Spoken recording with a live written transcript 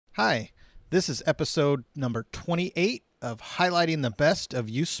Hi, this is episode number 28 of Highlighting the Best of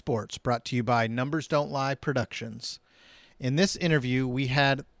Youth Sports, brought to you by Numbers Don't Lie Productions. In this interview, we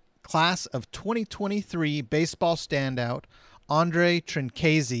had class of 2023 baseball standout Andre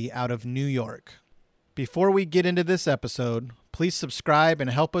Trinchesi out of New York. Before we get into this episode, please subscribe and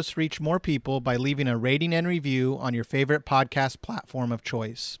help us reach more people by leaving a rating and review on your favorite podcast platform of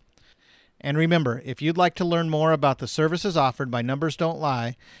choice. And remember, if you'd like to learn more about the services offered by Numbers Don't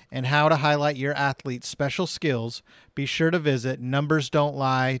Lie and how to highlight your athlete's special skills, be sure to visit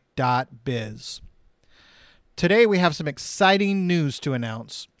numbersdon'tlie.biz. Today we have some exciting news to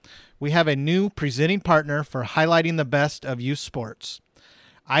announce. We have a new presenting partner for highlighting the best of youth sports.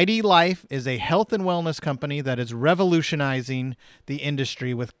 ID Life is a health and wellness company that is revolutionizing the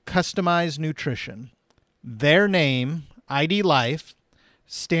industry with customized nutrition. Their name, ID Life,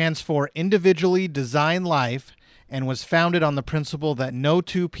 stands for Individually Designed Life and was founded on the principle that no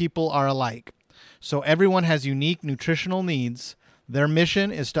two people are alike. So everyone has unique nutritional needs. Their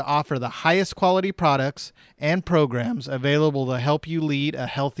mission is to offer the highest quality products and programs available to help you lead a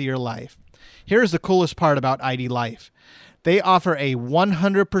healthier life. Here's the coolest part about ID Life. They offer a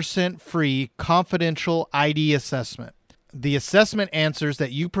 100% free confidential ID assessment. The assessment answers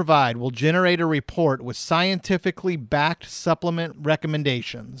that you provide will generate a report with scientifically backed supplement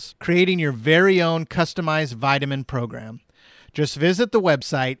recommendations, creating your very own customized vitamin program. Just visit the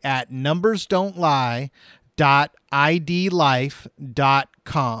website at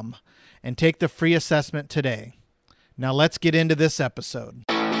numbersdon'tlie.idlife.com and take the free assessment today. Now let's get into this episode.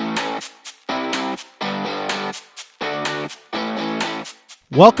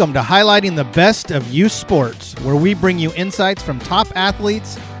 Welcome to Highlighting the Best of Youth Sports, where we bring you insights from top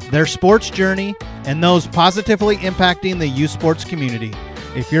athletes, their sports journey, and those positively impacting the youth sports community.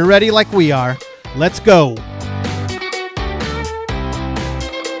 If you're ready like we are, let's go.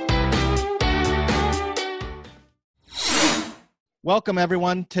 Welcome,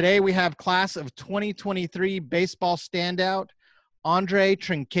 everyone. Today we have class of 2023 baseball standout, Andre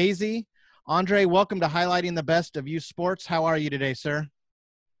Trinchesi. Andre, welcome to Highlighting the Best of Youth Sports. How are you today, sir?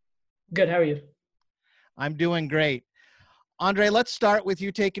 Good. How are you? I'm doing great. Andre, let's start with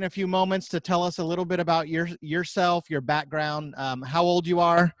you taking a few moments to tell us a little bit about yourself, your background, how old you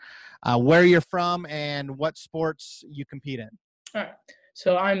are, where you're from, and what sports you compete in. All right.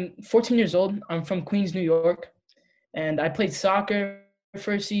 So I'm 14 years old. I'm from Queens, New York, and I played soccer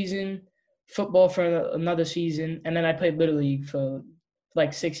for a season, football for another season, and then I played Little League for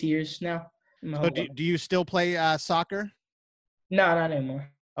like 6 years now. So do you still play soccer? No, not anymore.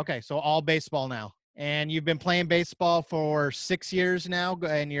 Okay, so all baseball now. And you've been playing baseball for 6 years now,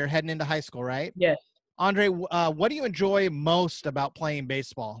 and you're heading into high school, right? Yes. Andre, what do you enjoy most about playing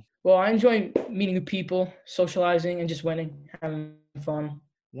baseball? Well, I enjoy meeting new people, socializing, and just winning, having fun.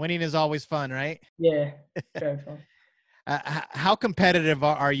 Winning is always fun, right? Yeah, very fun. How competitive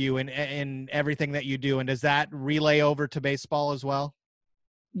are you in everything that you do, and does that relay over to baseball as well?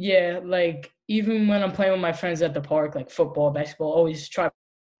 Yeah, like even when I'm playing with my friends at the park, like football, basketball, always try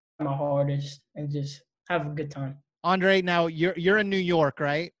my hardest and just have a good time. Andre, now you're in New York,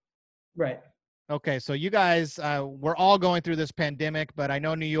 right? Right. Okay, so you guys, we're all going through this pandemic, but I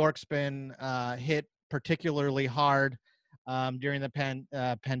know New York's been hit particularly hard during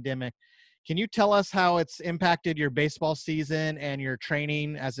the pandemic. Can you tell us how it's impacted your baseball season and your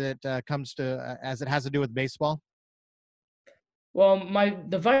training as it as it has to do with baseball? Well,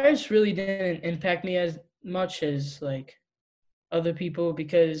 the virus really didn't impact me as much as like other people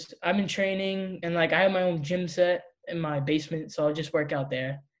because I'm in training and like I have my own gym set in my basement, so I'll just work out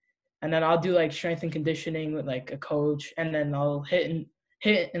there. And then I'll do like strength and conditioning with like a coach, and then I'll hit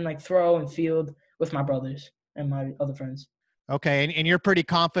and like throw and field with my brothers and my other friends. Okay, and you're pretty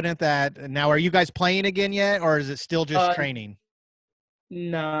confident that now, are you guys playing again yet, or is it still just Uh, training?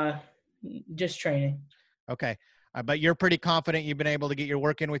 nah, just training. Okay. But you're pretty confident you've been able to get your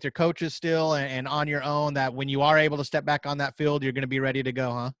work in with your coaches still and on your own, that when you are able to step back on that field, you're going to be ready to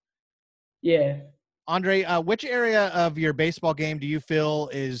go, huh? Yeah. Andre, which area of your baseball game do you feel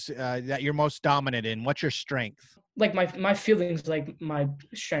is that you're most dominant in? What's your strength? Like my feelings like my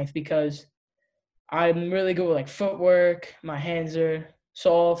strength because I'm really good with like footwork. My hands are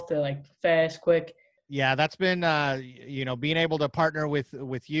soft, they're like fast, quick. Yeah, that's been being able to partner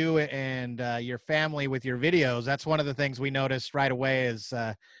with you and your family with your videos. That's one of the things we noticed right away is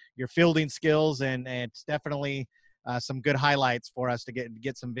your fielding skills, and it's definitely some good highlights for us to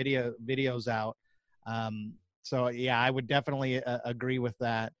get some videos out. So yeah, I would definitely agree with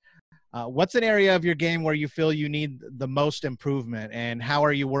that. What's an area of your game where you feel you need the most improvement, and how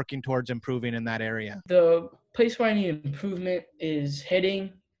are you working towards improving in that area? The place where I need improvement is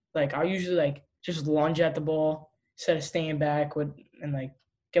hitting like I usually like just lunge at the ball instead of staying back with and like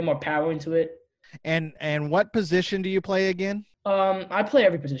get more power into it. And what position do you play again? I play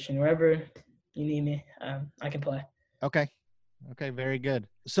every position wherever you need me. I can play. Okay. Okay, very good.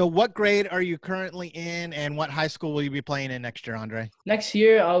 So what grade are you currently in and what high school will you be playing in next year, Andre? Next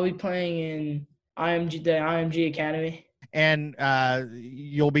year, I'll be playing in the IMG Academy, And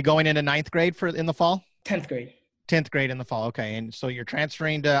you'll be going into ninth grade for in the fall? 10th grade. 10th grade in the fall. Okay. And so you're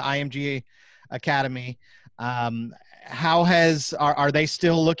transferring to IMG Academy. How are they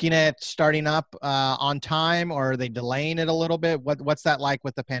still looking at starting up on time, or are they delaying it a little bit? What's that like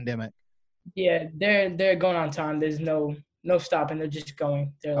with the pandemic? Yeah, they're going on time. There's no stopping. They're just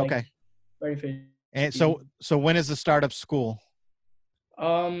going. They're like Okay. ready for And season. so when is the start of school?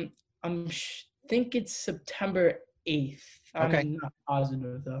 Um, think it's September 8th. Okay. I'm not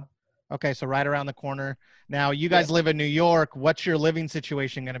positive though. Okay, so right around the corner. Now, you Yeah, guys live in New York. What's your living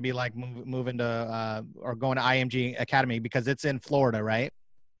situation going to be like moving to or going to IMG Academy, because it's in Florida, right?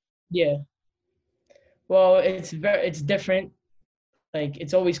 yeah. Well, it's different. Like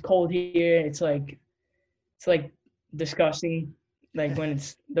it's always cold here. It's like disgusting. Like when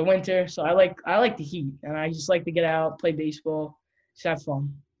it's the winter. So I like the heat, and I just like to get out, play baseball, just have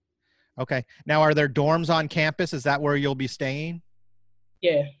fun. Okay. Now, are there dorms on campus? Is that where you'll be staying?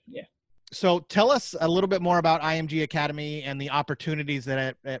 Yeah, yeah. So tell us a little bit more about IMG Academy and the opportunities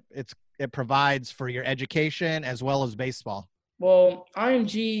that it provides for your education as well as baseball. Well,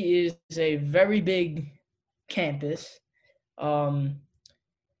 IMG is a very big campus. Um,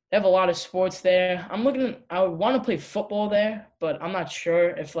 they have a lot of sports there. I would want to play football there, but I'm not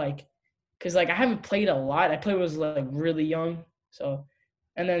sure if like, cause like I haven't played a lot. I played when I was like really young. So,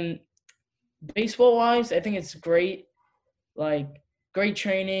 and then baseball wise, I think it's great. Like great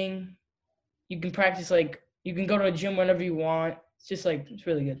training. You can practice like you can go to a gym whenever you want. It's just like it's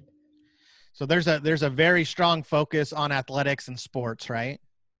really good. So there's a very strong focus on athletics and sports, right?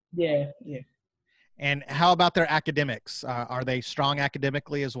 Yeah, yeah. And how about their academics? Are they strong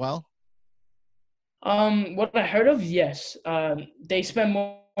academically as well? What I heard of, yes. They spend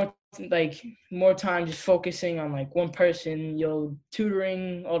like more time just focusing on like one person,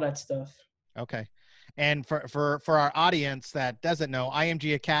 tutoring, all that stuff. Okay. And for our audience that doesn't know,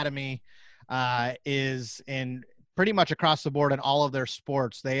 IMG Academy is in pretty much across the board in all of their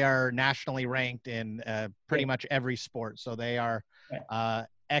sports. They are nationally ranked in pretty Yeah, much every sport. So they are right.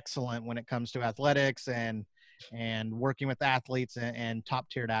 excellent when it comes to athletics and working with athletes and top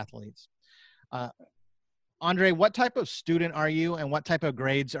tiered athletes. Uh, Andre, what type of student are you, and what type of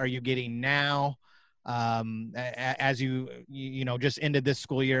grades are you getting now as you know just ended this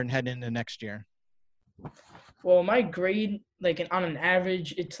school year and heading into next year? Well, my grade, like on an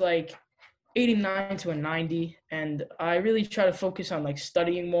average, it's like 89 to a 90, and I really try to focus on like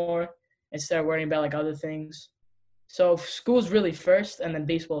studying more instead of worrying about like other things. So school's really first, and then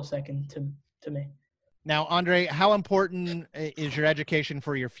baseball second to me. Now, Andre, how important is your education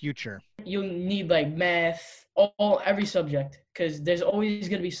for your future? You need like math, all every subject, because there's always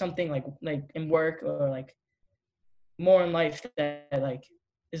gonna be something like in work or like more in life that like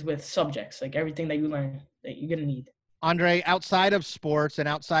is with subjects, like everything that you learn that you're gonna need. Andre, outside of sports and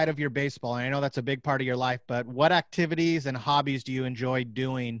outside of your baseball, and I know that's a big part of your life, but what activities and hobbies do you enjoy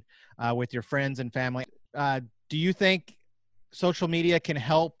doing with your friends and family? Do you think social media can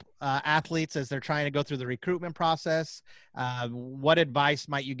help athletes as they're trying to go through the recruitment process? What advice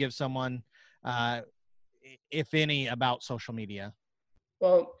might you give someone, uh, if any, about social media?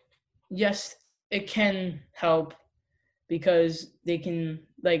 Well, yes, it can help because they can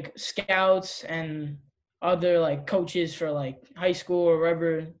like scouts and other like coaches for like high school or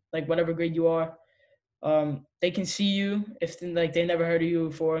wherever, like whatever grade you are. They can see you if like they never heard of you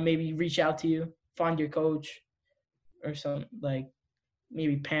before, maybe reach out to you, find your coach or some like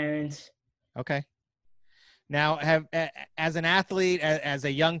maybe parents. Okay. Now, as an athlete, as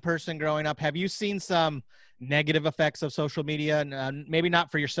a young person growing up, have you seen some negative effects of social media? And maybe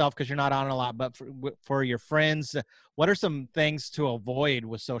not for yourself because you're not on a lot, but for your friends, what are some things to avoid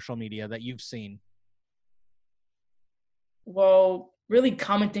with social media that you've seen? Well, really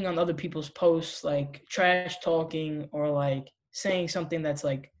commenting on other people's posts, like trash talking or like saying something that's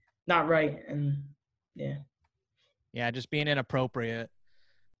like not right. And yeah. Yeah, just being inappropriate.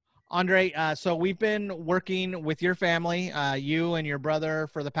 Andre, so we've been working with your family, you and your brother,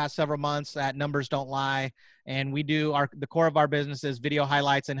 for the past several months at Numbers Don't Lie, and we do the core of our business is video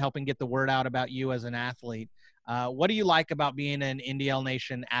highlights and helping get the word out about you as an athlete. What do you like about being an NDL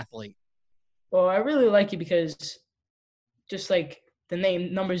Nation athlete? Well, I really like it because just like the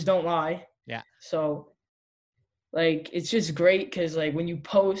name numbers don't lie. Yeah. So Like, it's just great because, like, when you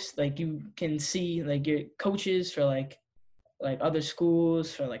post, like, you can see, like, your coaches for, like other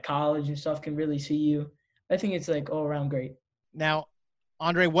schools, for, like, college and stuff can really see you. I think it's, like, all around great. Now,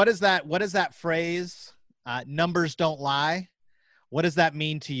 Andre, what is that phrase? Numbers don't lie. What does that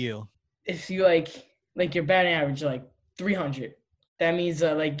mean to you? If you, like your batting average, like, 300, that means,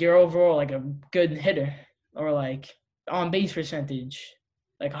 like, you're overall, like, a good hitter. Or, like, on-base percentage,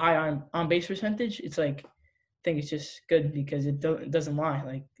 like, high on-base percentage, it's, like, I think it's just good because it doesn't lie.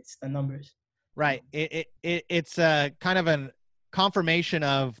 Like, it's the numbers. Right. It's a kind of a confirmation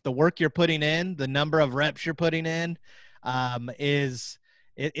of the work you're putting in, the number of reps you're putting in. The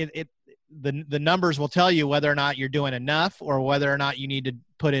numbers will tell you whether or not you're doing enough or whether or not you need to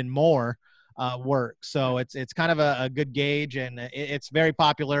put in more work. So it's kind of a good gauge, and it's very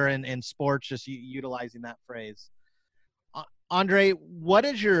popular in sports, just utilizing that phrase. Andre, what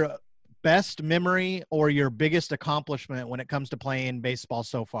is your best memory or your biggest accomplishment when it comes to playing baseball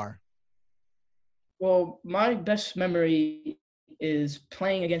so far? Well, my best memory is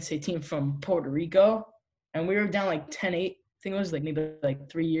playing against a team from Puerto Rico, and we were down like 10-8. I think it was like maybe like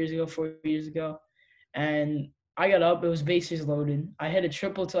 3 years ago, 4 years ago. And I got up, it was bases loaded. I hit a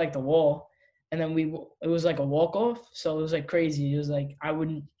triple to like the wall, and then it was like a walk-off. So it was like crazy. It was like, I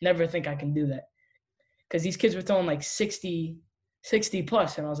would never think I can do that. Because these kids were throwing like 60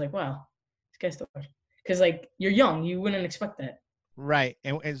 plus. And I was like, wow, this guy's throwing. Because like, you're young, you wouldn't expect that. Right.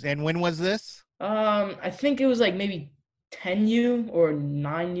 And when was this? I think it was like maybe 10U or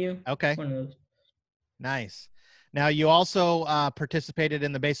 9U. Okay. One of those. Nice. Now, you also participated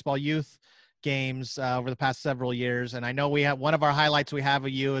in the baseball youth games over the past several years, and I know we have one of our highlights we have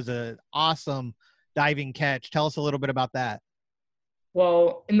of you is an awesome diving catch. Tell us a little bit about that.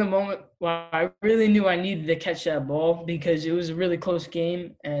 Well, in the moment, I really knew I needed to catch that ball because it was a really close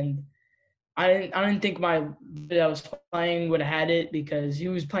game, and I didn't think that I was playing would have had it because he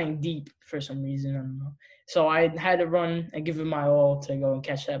was playing deep for some reason. I don't know. So I had to run and give it my all to go and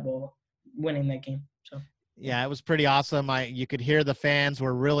catch that ball, winning that game. So yeah, it was pretty awesome. You could hear the fans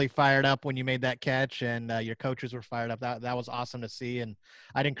were really fired up when you made that catch, and your coaches were fired up. That was awesome to see, and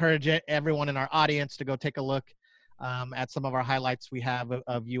I'd encourage everyone in our audience to go take a look at some of our highlights we have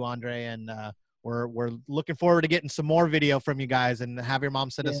of you, Andre, and we're looking forward to getting some more video from you guys, and have your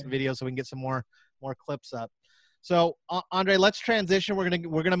mom send us some video so we can get some more clips up. So Andre, let's transition.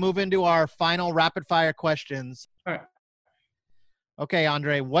 We're gonna move into our final rapid fire questions. All right. Okay,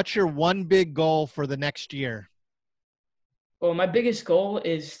 Andre, what's your one big goal for the next year? Well, my biggest goal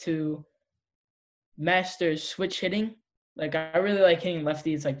is to master switch hitting. Like, I really like hitting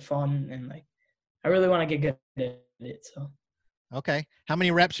lefty. It's like fun, and like I really want to get good at it. So. Okay. How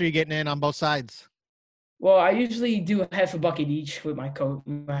many reps are you getting in on both sides? Well, I usually do half a bucket each with my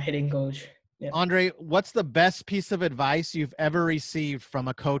hitting coach. Yeah. Andre, what's the best piece of advice you've ever received from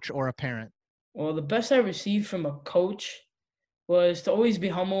a coach or a parent? Well, the best I received from a coach was to always be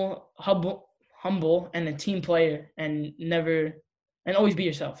humble, and a team player, and always be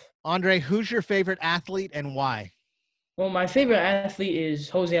yourself. Andre, who's your favorite athlete and why? Well, my favorite athlete is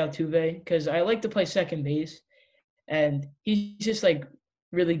Jose Altuve because I like to play second base, and he's just like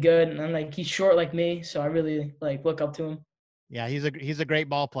really good, and like he's short like me, so I really like look up to him. Yeah, he's a great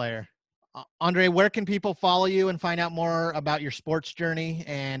ball player. Andre, where can people follow you and find out more about your sports journey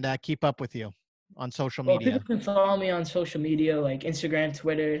and keep up with you on social media? Well, people can follow me on social media like Instagram,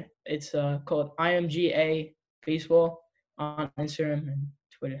 Twitter. It's called IMGA Baseball on Instagram and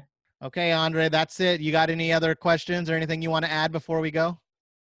Twitter. Okay, Andre, that's it. You got any other questions or anything you want to add before we go?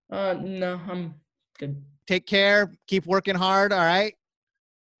 No, I'm good. Take care. Keep working hard. All right.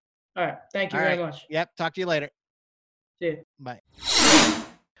 All right. Thank you very much. Yep. Talk to you later. See you. Bye.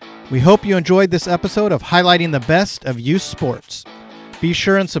 We hope you enjoyed this episode of highlighting the best of youth sports. Be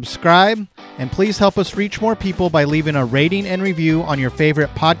sure and subscribe, and please help us reach more people by leaving a rating and review on your favorite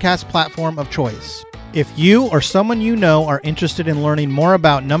podcast platform of choice. If you or someone you know are interested in learning more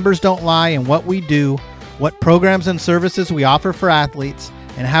about Numbers Don't Lie and what we do, what programs and services we offer for athletes,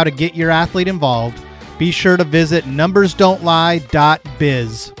 and how to get your athlete involved, be sure to visit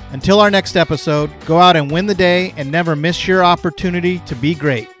numbersdon'tlie.biz. Until our next episode, go out and win the day and never miss your opportunity to be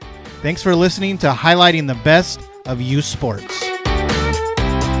great. Thanks for listening to Highlighting the Best of Youth Sports.